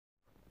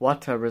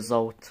what a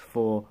result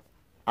for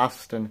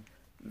Aston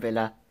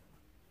Villa.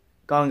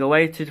 Going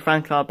away to the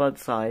Frank Lampard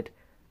side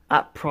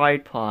at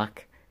Pride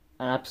Park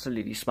and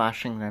absolutely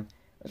smashing them.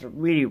 It was a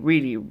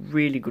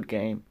really good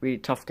game. Really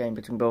tough game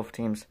between both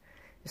teams.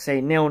 You say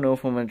 0-0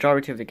 for the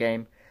majority of the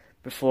game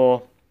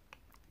before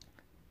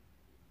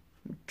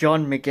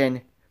John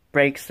McGinn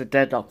breaks the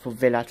deadlock for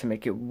Villa to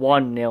make it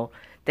 1-0.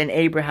 Then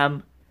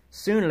Abraham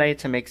soon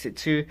later makes it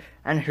 2,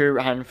 and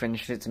Hurahan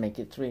finishes it to make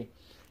it 3.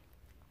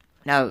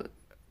 Now,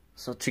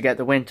 so to get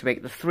the win, to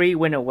make the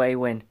 3-0 away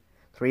win.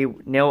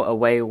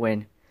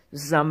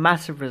 This is a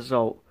massive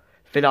result.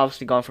 Villa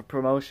obviously gone for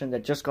promotion. They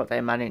just got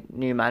their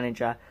new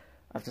manager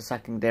after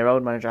sacking their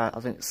old manager, I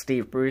think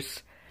Steve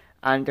Bruce.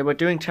 And they were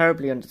doing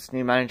terribly under this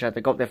new manager. They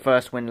got their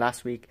first win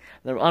last week.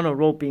 They're on a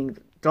roll, being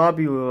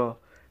Derby,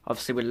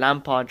 obviously with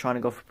Lampard trying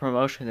to go for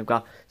promotion. They've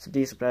got some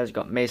decent players. You've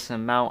got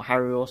Mason Mount,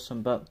 Harry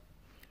Wilson, but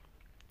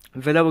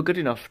Villa were good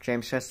enough.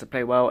 James Chester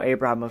played well.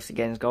 Abraham obviously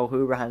getting his goal.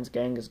 Hurahan's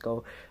getting his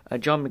goal.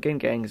 John McGinn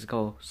getting his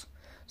goals.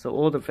 So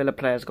all the Villa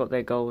players got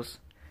their goals.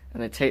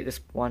 And they take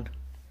this one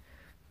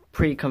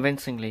pretty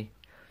convincingly.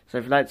 So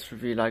if you like this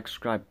review, like,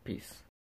 subscribe, peace.